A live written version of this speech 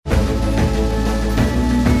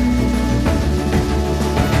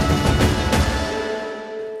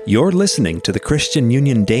You're listening to the Christian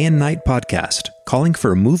Union Day and Night podcast, calling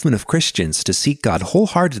for a movement of Christians to seek God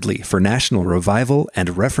wholeheartedly for national revival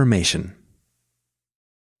and reformation.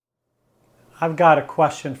 I've got a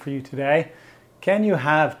question for you today. Can you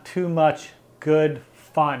have too much good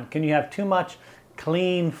fun? Can you have too much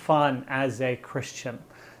clean fun as a Christian?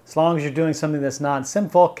 As long as you're doing something that's not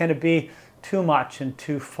sinful, can it be too much and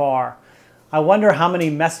too far? I wonder how many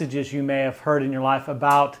messages you may have heard in your life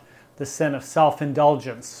about the sin of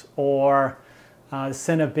self-indulgence or the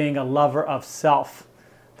sin of being a lover of self.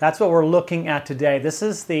 That's what we're looking at today. This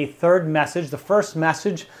is the third message. The first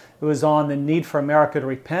message was on the need for America to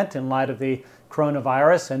repent in light of the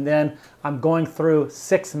coronavirus. And then I'm going through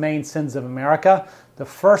 6 main sins of America. The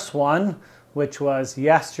first one, which was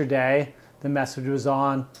yesterday, the message was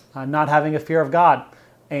on not having a fear of God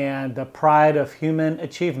and the pride of human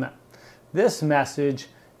achievement. This message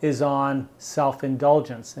is on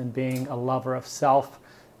self-indulgence and being a lover of self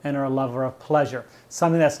and a lover of pleasure,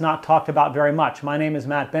 something that's not talked about very much. My name is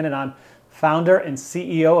Matt Bennett. I'm founder and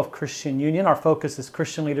CEO of Christian Union. Our focus is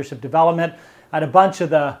Christian leadership development at a bunch of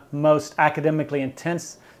the most academically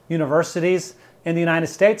intense universities in the United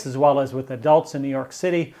States, as well as with adults in New York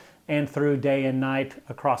City and through day and night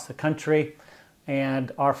across the country.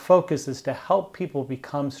 And our focus is to help people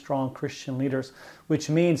become strong Christian leaders, which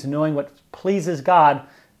means knowing what pleases God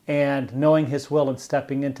and knowing His will and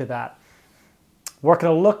stepping into that. We're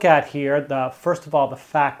going to look at here, first of all, the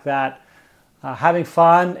fact that having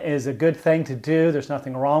fun is a good thing to do. There's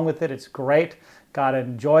nothing wrong with it. It's great. God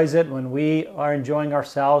enjoys it when we are enjoying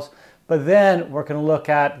ourselves. But then we're going to look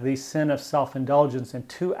at the sin of self-indulgence and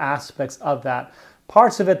 2 aspects of that.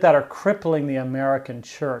 Parts of it that are crippling the American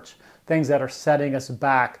church, things that are setting us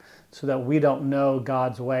back so that we don't know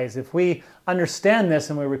God's ways. If we understand this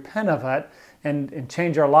and we repent of it and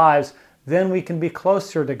change our lives, then we can be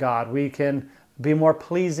closer to God. We can be more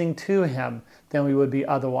pleasing to Him than we would be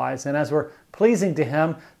otherwise. And as we're pleasing to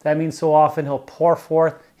Him, that means so often He'll pour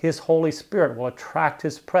forth His Holy Spirit, will attract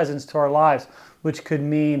His presence to our lives, which could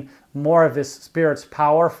mean more of His Spirit's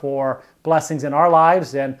power for blessings in our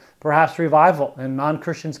lives and perhaps revival and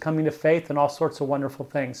non-Christians coming to faith and all sorts of wonderful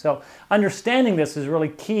things. So understanding this is really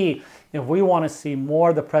key if we want to see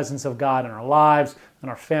more of the presence of God in our lives, in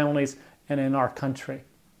our families, and in our country.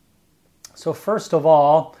 So first of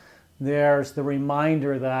all, there's the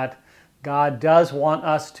reminder that God does want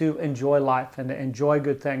us to enjoy life and to enjoy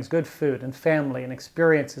good things, good food and family and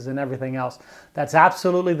experiences and everything else. That's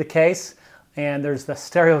absolutely the case. And there's the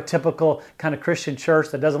stereotypical kind of Christian church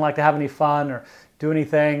that doesn't like to have any fun or do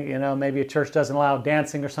anything. You know, maybe a church doesn't allow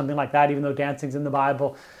dancing or something like that, even though dancing's in the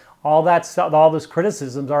Bible. All that stuff, all those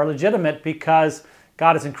criticisms are legitimate because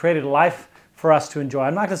God hasn't created a life for us to enjoy.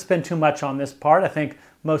 I'm not going to spend too much on this part. I think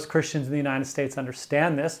most Christians in the United States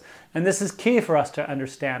understand this, and this is key for us to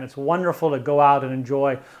understand. It's wonderful to go out and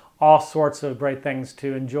enjoy all sorts of great things,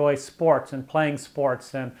 to enjoy sports and playing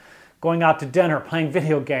sports and going out to dinner, playing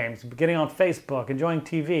video games, getting on Facebook, enjoying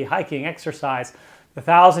TV, hiking, exercise,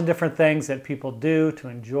 1,000 different things that people do to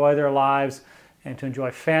enjoy their lives and to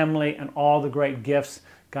enjoy family and all the great gifts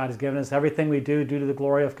God has given us. Everything we do due to the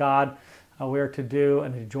glory of God, we are to do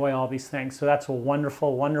and enjoy all these things. So that's a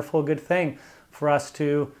wonderful, wonderful, good thing for us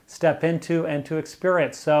to step into and to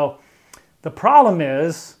experience. So the problem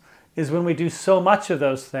is when we do so much of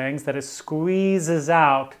those things that it squeezes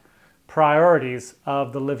out priorities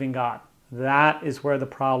of the living God. That is where the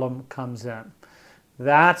problem comes in.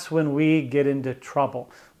 That's when we get into trouble.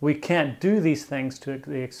 We can't do these things to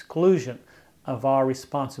the exclusion of our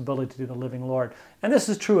responsibility to the living Lord. And this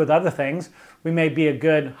is true with other things. We may be a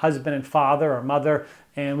good husband and father or mother,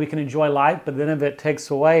 and we can enjoy life, but then if it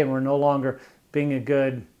takes away and we're no longer being a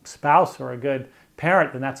good spouse or a good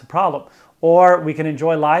parent, then that's a problem. Or we can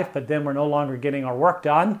enjoy life, but then we're no longer getting our work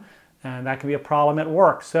done, and that can be a problem at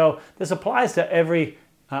work. So this applies to every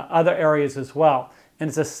other areas as well. And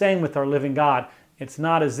it's the same with our living God. It's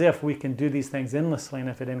not as if we can do these things endlessly, and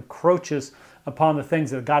if it encroaches upon the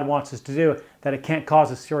things that God wants us to do, that it can't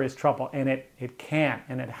cause us serious trouble. And it can,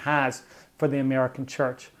 and it has for the American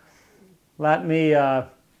church. Let me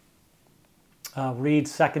read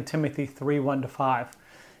 2 Timothy 3, 1-5.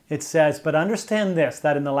 It says, "But understand this,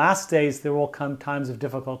 that in the last days there will come times of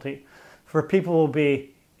difficulty. For people will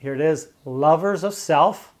be," here it is, "lovers of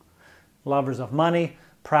self, lovers of money,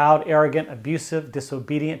 proud, arrogant, abusive,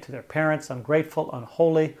 disobedient to their parents, ungrateful,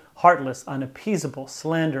 unholy, heartless, unappeasable,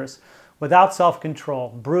 slanderous, without self-control,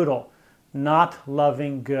 brutal, not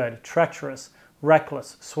loving good, treacherous,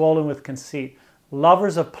 reckless, swollen with conceit,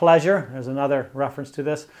 lovers of pleasure," there's another reference to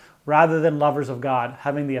this, "rather than lovers of God,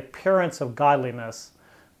 having the appearance of godliness,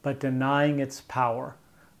 but denying its power.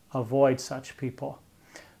 Avoid such people."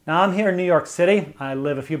 Now, I'm here in New York City. I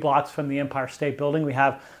live a few blocks from the Empire State Building. We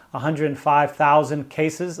have 105,000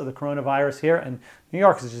 cases of the coronavirus here, and New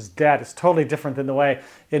York is just dead. It's totally different than the way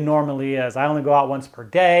it normally is. I only go out once per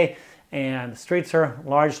day, and the streets are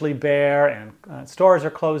largely bare, and stores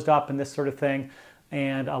are closed up and this sort of thing.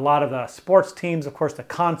 And a lot of the sports teams, of course, the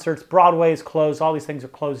concerts, Broadway is closed, all these things are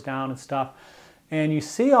closed down and stuff. And you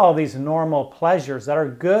see all these normal pleasures that are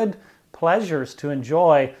good pleasures to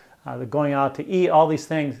enjoy, the going out to eat, all these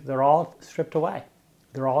things, they're all stripped away.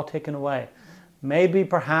 They're all taken away. Maybe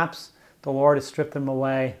perhaps the Lord has stripped them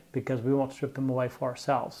away because we won't strip them away for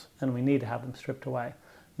ourselves, and we need to have them stripped away.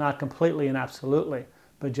 Not completely and absolutely,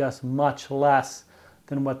 but just much less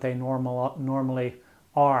than what they normally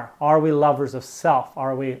are. Are we lovers of self?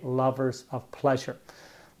 Are we lovers of pleasure?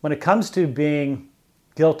 When it comes to being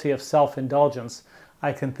guilty of self-indulgence,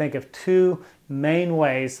 I can think of two main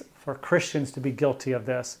ways for Christians to be guilty of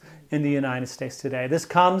this in the United States today. This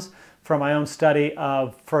comes from my own study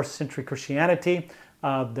of first century Christianity,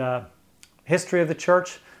 the history of the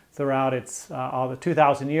church throughout its all the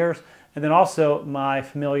 2,000 years, and then also my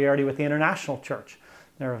familiarity with the international church.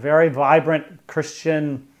 There are very vibrant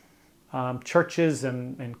Christian churches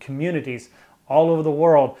and communities all over the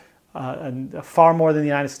world, and far more than the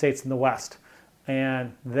United States and the West.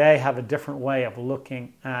 And they have a different way of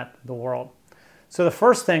looking at the world. So the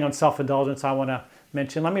first thing on self-indulgence I want to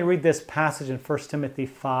mention, let me read this passage in 1 Timothy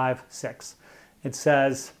 5:6. It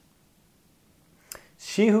says,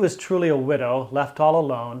 "She who is truly a widow, left all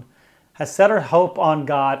alone, has set her hope on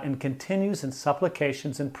God and continues in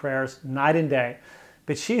supplications and prayers night and day.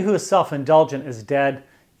 But she who is self-indulgent is dead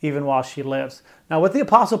even while she lives." Now what the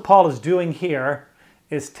Apostle Paul is doing here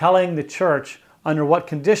is telling the church under what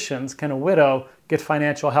conditions can a widow get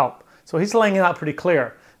financial help. So he's laying it out pretty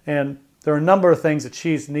clear. And there are a number of things that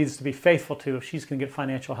she needs to be faithful to if she's going to get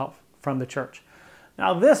financial help from the church.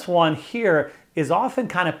 Now this one here is often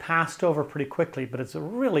kind of passed over pretty quickly, but it's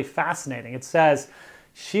really fascinating. It says,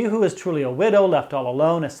 "She who is truly a widow, left all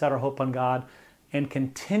alone, has set her hope on God, and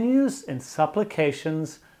continues in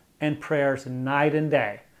supplications and prayers night and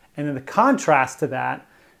day." And then the contrast to that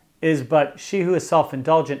is, "But she who is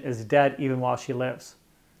self-indulgent is dead even while she lives."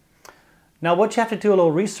 Now what you have to do a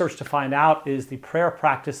little research to find out is the prayer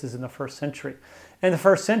practices in the first century. In the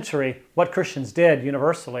first century, what Christians did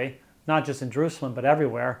universally, not just in Jerusalem but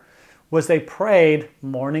everywhere, was they prayed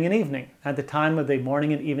morning and evening at the time of the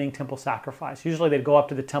morning and evening temple sacrifice. Usually they'd go up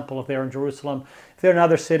to the temple if they were in Jerusalem. If they're in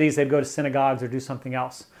other cities, they'd go to synagogues or do something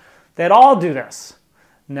else. They'd all do this.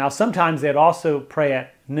 Now sometimes they'd also pray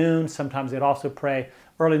at noon, sometimes they'd also pray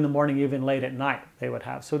early in the morning, even late at night they would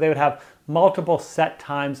have. So they would have multiple set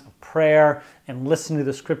times of prayer and listening to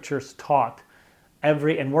the scriptures taught,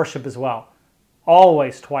 and worship as well,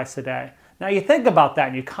 always twice a day. Now you think about that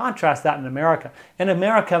and you contrast that in America. In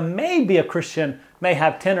America, maybe a Christian may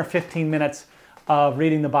have 10 or 15 minutes of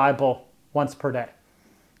reading the Bible once per day.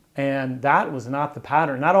 And that was not the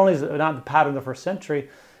pattern. Not only is it not the pattern of the first century,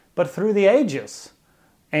 but through the ages.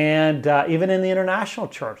 And even in the international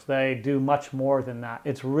church, they do much more than that.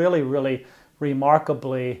 It's really, really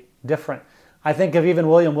remarkably different. I think of even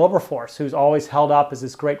William Wilberforce, who's always held up as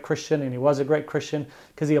this great Christian, and he was a great Christian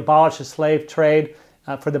because he abolished the slave trade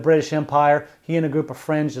for the British Empire. He and a group of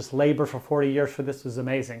friends just labored for 40 years for this. It was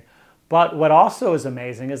amazing. But what also is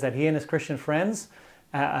amazing is that he and his Christian friends,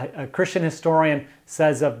 a Christian historian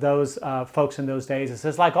says of those folks in those days, it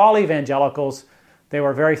says, like all evangelicals, they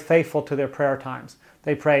were very faithful to their prayer times.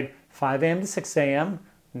 They prayed 5 a.m. to 6 a.m.,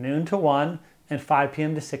 noon to 1, and 5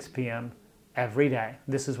 p.m. to 6 p.m. every day.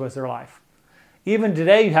 This was their life. Even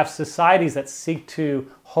today, you have societies that seek to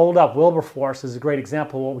hold up Wilberforce as a great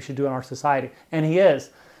example of what we should do in our society. And he is.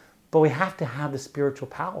 But we have to have the spiritual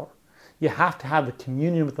power. You have to have the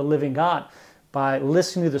communion with the living God by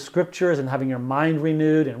listening to the scriptures and having your mind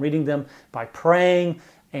renewed and reading them, by praying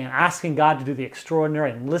and asking God to do the extraordinary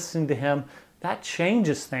and listening to Him. That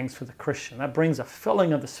changes things for the Christian. That brings a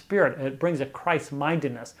filling of the Spirit. It brings a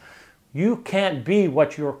Christ-mindedness. You can't be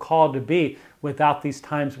what you're called to be without these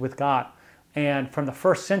times with God. And from the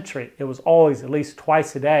first century, it was always at least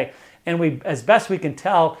twice a day. And we, as best we can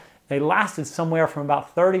tell, they lasted somewhere from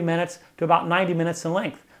about 30 minutes to about 90 minutes in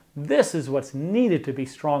length. This is what's needed to be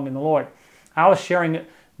strong in the Lord. I was sharing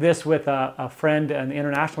this with a friend in the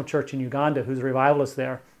International Church in Uganda who's a revivalist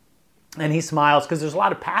there. And he smiles because there's a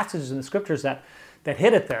lot of passages in the scriptures that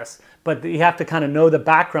hit at this, but you have to kind of know the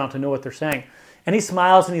background to know what they're saying. And he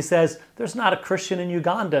smiles and he says, there's not a Christian in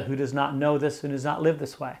Uganda who does not know this and does not live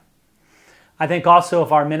this way. I think also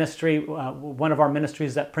of our ministry, one of our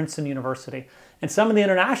ministries is at Princeton University. And some of the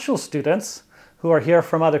international students who are here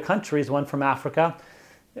from other countries, one from Africa,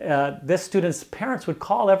 this student's parents would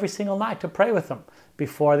call every single night to pray with them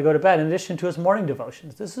before they go to bed, in addition to his morning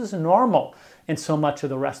devotions. This is normal in so much of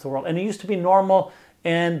the rest of the world. And it used to be normal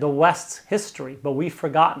in the West's history, but we've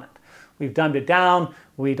forgotten it. We've dumbed it down.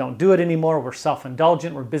 We don't do it anymore. We're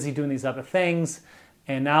self-indulgent. We're busy doing these other things.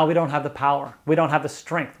 And now we don't have the power. We don't have the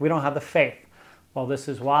strength. We don't have the faith. Well, this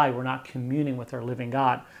is why we're not communing with our living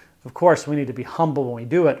God. Of course, we need to be humble when we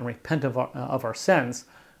do it and repent of our sins.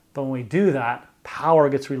 But when we do that, power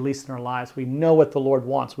gets released in our lives. We know what the Lord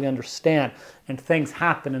wants. We understand, and things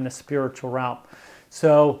happen in the spiritual realm.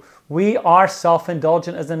 So we are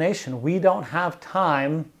self-indulgent as a nation. We don't have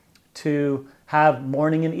time to have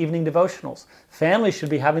morning and evening devotionals. Families should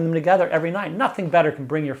be having them together every night. Nothing better can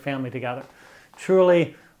bring your family together.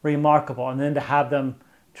 Truly remarkable. And then to have them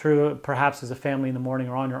perhaps as a family in the morning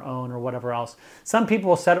or on your own or whatever else. Some people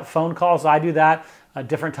will set up phone calls. I do that at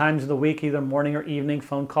different times of the week, either morning or evening,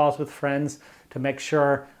 phone calls with friends to make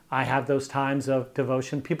sure I have those times of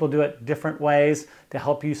devotion. People do it different ways to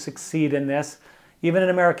help you succeed in this. Even in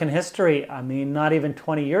American history, not even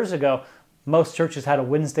 20 years ago, most churches had a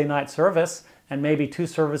Wednesday night service and maybe 2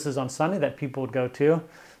 services on Sunday that people would go to.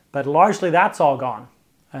 But largely that's all gone.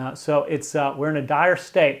 So we're in a dire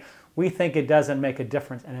state. We think it doesn't make a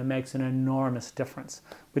difference, and it makes an enormous difference.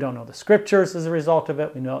 We don't know the scriptures as a result of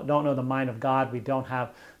it. We don't know the mind of God. We don't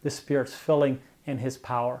have the Spirit's filling in His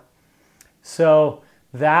power. So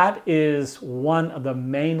that is one of the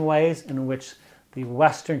main ways in which the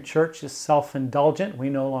Western church is self-indulgent. We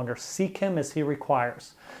no longer seek Him as He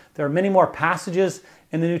requires. There are many more passages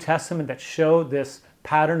in the New Testament that show this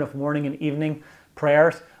pattern of morning and evening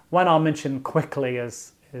prayers. One I'll mention quickly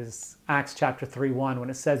is Acts chapter 3:1, when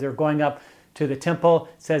it says they're going up to the temple.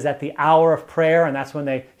 It says at the hour of prayer, and that's when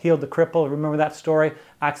they healed the cripple. Remember that story?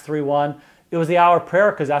 Acts 3:1. It was the hour of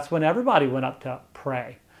prayer because that's when everybody went up to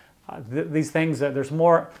pray. These things, there's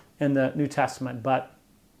more in the New Testament, but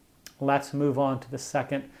let's move on to the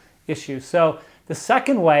second issue. So the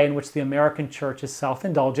second way in which the American church is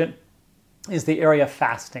self-indulgent is the area of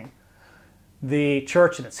fasting. The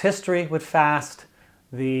church in its history would fast.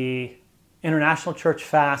 The international church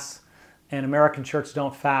fasts, and American church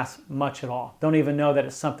don't fast much at all. Don't even know that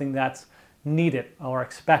it's something that's needed or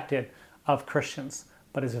expected of Christians,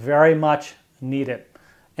 but it's very much needed.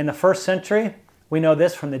 In the first century, we know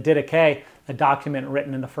this from the Didache, a document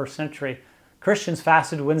written in the first century. Christians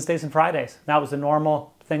fasted Wednesdays and Fridays. That was the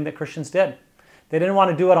normal thing that Christians did. They didn't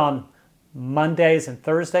want to do it on Mondays and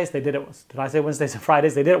Thursdays. They did it, did I say Wednesdays and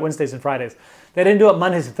Fridays? They did it Wednesdays and Fridays. They didn't do it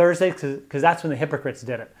Mondays and Thursdays because that's when the hypocrites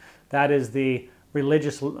did it. That is the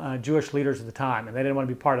religious Jewish leaders of the time, and they didn't want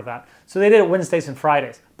to be part of that. So they did it Wednesdays and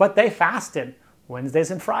Fridays. But they fasted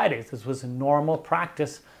Wednesdays and Fridays. This was a normal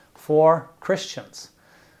practice for Christians.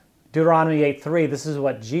 Deuteronomy 8:3, this is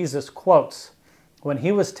what Jesus quotes when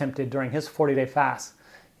He was tempted during His 40-day fast.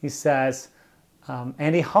 He says,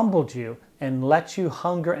 and He humbled you and let you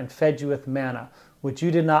hunger and fed you with manna, which you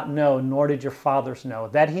did not know, nor did your fathers know,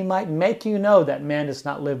 that He might make you know that man does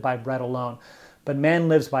not live by bread alone, but man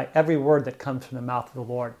lives by every word that comes from the mouth of the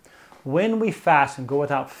Lord. When we fast and go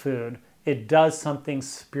without food, it does something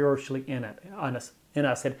spiritually in us.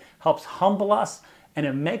 It helps humble us, and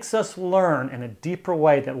it makes us learn in a deeper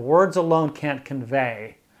way that words alone can't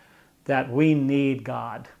convey that we need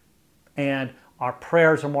God. And our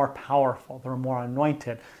prayers are more powerful. They're more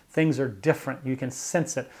anointed. Things are different. You can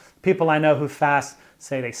sense it. People I know who fast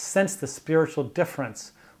say they sense the spiritual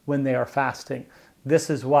difference when they are fasting. This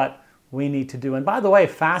is what we need to do. And by the way,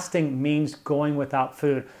 fasting means going without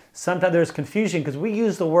food. Sometimes there's confusion because we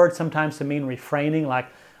use the word sometimes to mean refraining, like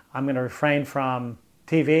I'm going to refrain from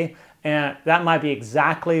TV. And that might be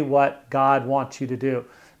exactly what God wants you to do.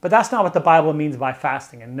 But that's not what the Bible means by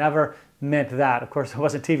fasting. It never meant that. Of course, it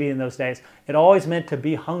wasn't TV in those days. It always meant to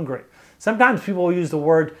be hungry. Sometimes people will use the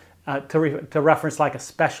word to reference like a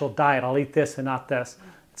special diet. I'll eat this and not this.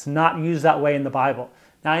 It's not used that way in the Bible.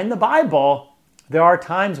 Now, in the Bible, there are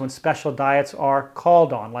times when special diets are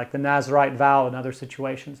called on, like the Nazirite vow and other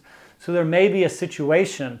situations. So there may be a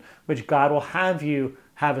situation which God will have you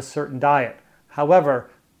have a certain diet. However,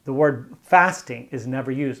 the word fasting is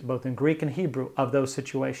never used, both in Greek and Hebrew, of those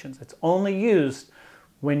situations. It's only used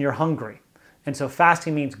when you're hungry. And so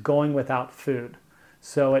fasting means going without food.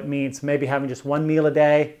 So it means maybe having just one meal a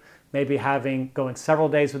day, maybe going several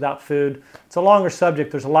days without food. It's a longer subject.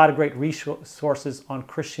 There's a lot of great resources on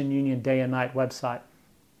Christian Union Day and Night website.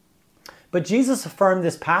 But Jesus affirmed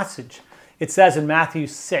this passage. It says in Matthew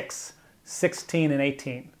 6:16 and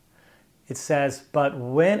 18. It says, "But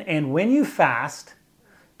when you fast,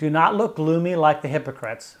 do not look gloomy like the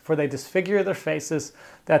hypocrites, for they disfigure their faces,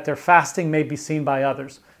 that their fasting may be seen by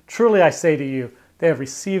others. Truly I say to you, they have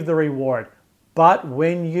received the reward. But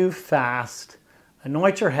when you fast,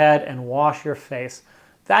 anoint your head and wash your face,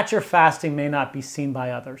 that your fasting may not be seen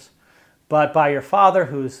by others, but by your Father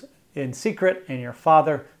who's in secret, and your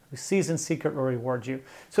Father who sees in secret will reward you.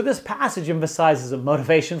 So this passage emphasizes a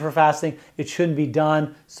motivation for fasting. It shouldn't be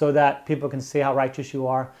done so that people can see how righteous you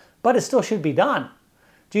are, but it still should be done.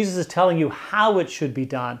 Jesus is telling you how it should be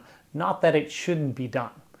done, not that it shouldn't be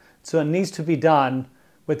done. So it needs to be done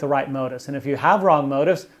with the right motives. And if you have wrong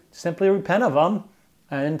motives, simply repent of them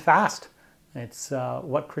and fast. It's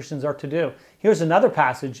what Christians are to do. Here's another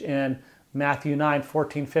passage in Matthew 9,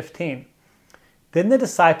 14, 15. Then the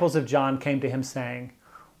disciples of John came to him saying,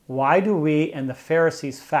 "Why do we and the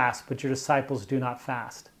Pharisees fast, but your disciples do not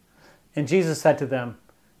fast?" And Jesus said to them,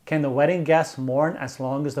 "Can the wedding guests mourn as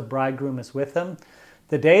long as the bridegroom is with them?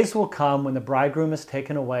 The days will come when the bridegroom is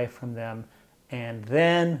taken away from them, and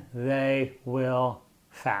then they will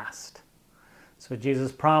fast." So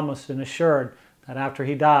Jesus promised and assured that after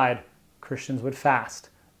he died, Christians would fast.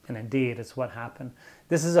 And indeed, it's what happened.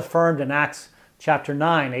 This is affirmed in Acts chapter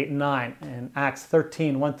 9, 8 and 9, and Acts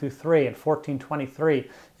 13, 1 through 3, and 14, 23,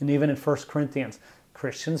 and even in 1 Corinthians.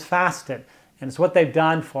 Christians fasted. And it's what they've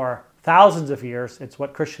done for thousands of years. It's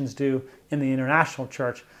what Christians do in the international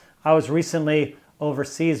church. I was recently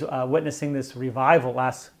overseas witnessing this revival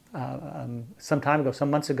some time ago, some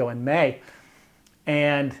months ago in May,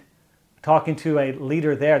 and talking to a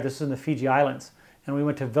leader there. This is in the Fiji Islands. And we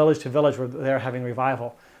went to village where they're having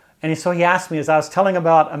revival. And so he asked me, as I was telling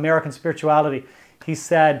about American spirituality, he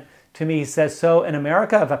said to me, "So in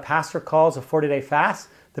America, if a pastor calls a 40-day fast,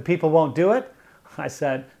 the people won't do it?" I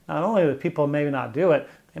said, "Not only do the people maybe not do it,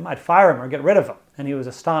 they might fire him or get rid of him." And he was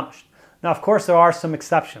astonished. Now, of course, there are some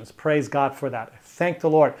exceptions. Praise God for that. Thank the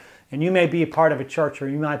Lord. And you may be a part of a church, or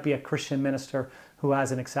you might be a Christian minister who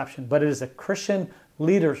has an exception. But it is a Christian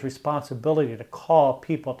leader's responsibility to call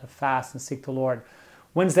people to fast and seek the Lord.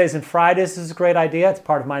 Wednesdays and Fridays is a great idea. It's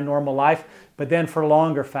part of my normal life. But then for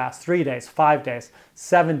longer fasts, 3 days, 5 days,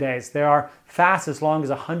 7 days. There are fasts as long as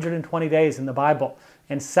 120 days in the Bible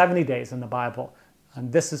and 70 days in the Bible.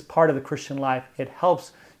 And this is part of the Christian life. It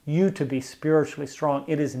helps you to be spiritually strong.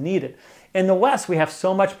 It is needed. In the West, we have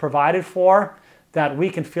so much provided for that we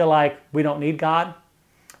can feel like we don't need God.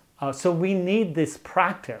 So we need this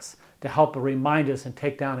practice to help remind us and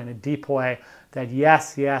take down in a deep way that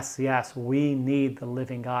yes, we need the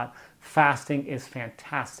living God. Fasting is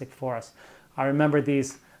fantastic for us. I remember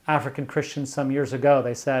these African Christians some years ago.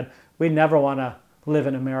 They said, "We never want to live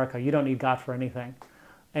in America. You don't need God for anything."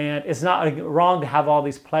 And it's not wrong to have all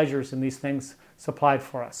these pleasures and these things supplied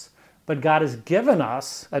for us. But God has given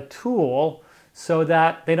us a tool so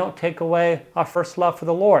that they don't take away our first love for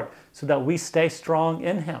the Lord, so that we stay strong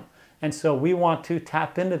in Him. And so we want to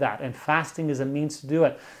tap into that, and fasting is a means to do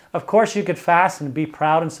it. Of course, you could fast and be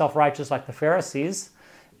proud and self-righteous like the Pharisees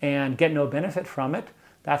and get no benefit from it.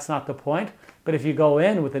 That's not the point. But if you go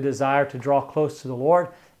in with a desire to draw close to the Lord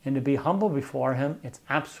and to be humble before Him, it's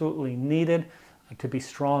absolutely needed to be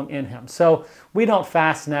strong in Him. So we don't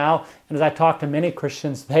fast now. And as I talk to many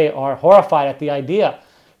Christians, they are horrified at the idea,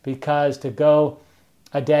 because to go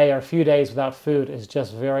a day or a few days without food is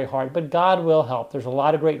just very hard. But God will help. There's a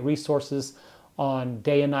lot of great resources on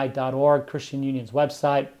dayandnight.org, Christian Union's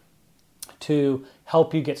website, to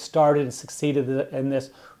help you get started and succeed in this.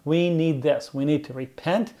 We need this. We need to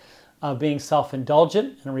repent of being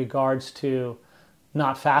self-indulgent in regards to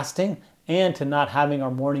not fasting and to not having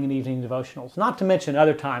our morning and evening devotionals. Not to mention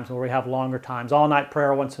other times where we have longer times, all-night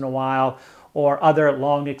prayer once in a while, or other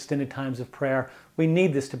long extended times of prayer. We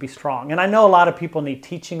need this to be strong. And I know a lot of people need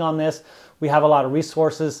teaching on this. We have a lot of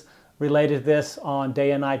resources related to this on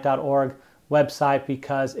dayandnight.org website,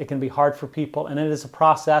 because it can be hard for people and it is a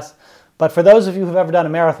process. But for those of you who've ever done a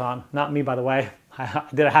marathon, not me by the way, I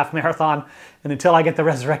did a half marathon, and until I get the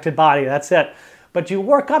resurrected body, that's it. But you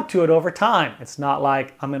work up to it over time. It's not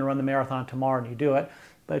like I'm going to run the marathon tomorrow and you do it.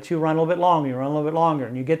 But you run a little bit longer, you run a little bit longer,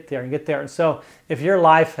 and you get there, and you get there. And so if your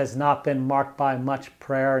life has not been marked by much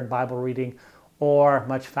prayer and Bible reading or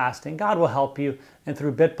much fasting, God will help you. And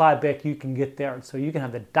through bit by bit, you can get there. And so you can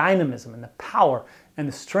have the dynamism and the power and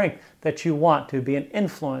the strength that you want to be an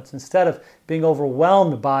influence, instead of being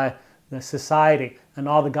overwhelmed by the society and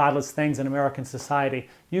all the godless things in American society.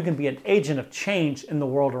 You can be an agent of change in the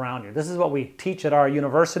world around you. This is what we teach at our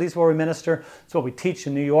universities where we minister. It's what we teach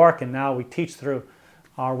in New York, and now we teach through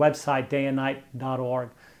our website, dayandnight.org.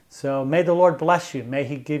 So may the Lord bless you. May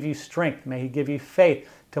He give you strength. May He give you faith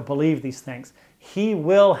to believe these things. He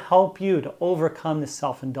will help you to overcome this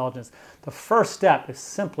self-indulgence. The first step is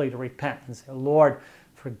simply to repent and say, "Lord,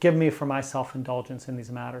 Forgive me for my self-indulgence in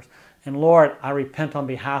these matters. And Lord, I repent on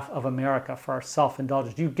behalf of America for our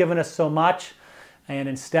self-indulgence. You've given us so much, and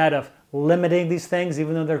instead of limiting these things,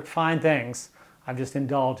 even though they're fine things, I've just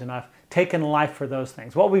indulged and I've taken life for those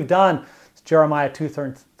things. What we've done, as Jeremiah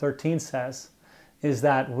 2:13 says, is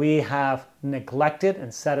that we have neglected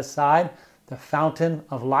and set aside the fountain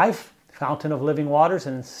of life, fountain of living waters,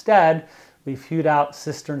 and instead we've hewed out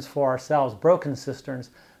cisterns for ourselves, broken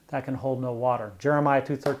cisterns that can hold no water. Jeremiah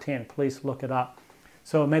 2:13, please look it up.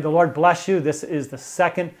 So may the Lord bless you. This is the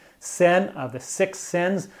second sin of the 6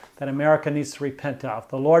 sins that America needs to repent of.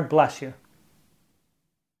 The Lord bless you.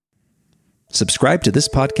 Subscribe to this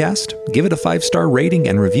podcast, give it a 5-star rating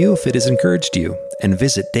and review if it has encouraged you, and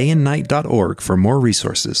visit dayandnight.org for more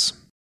resources.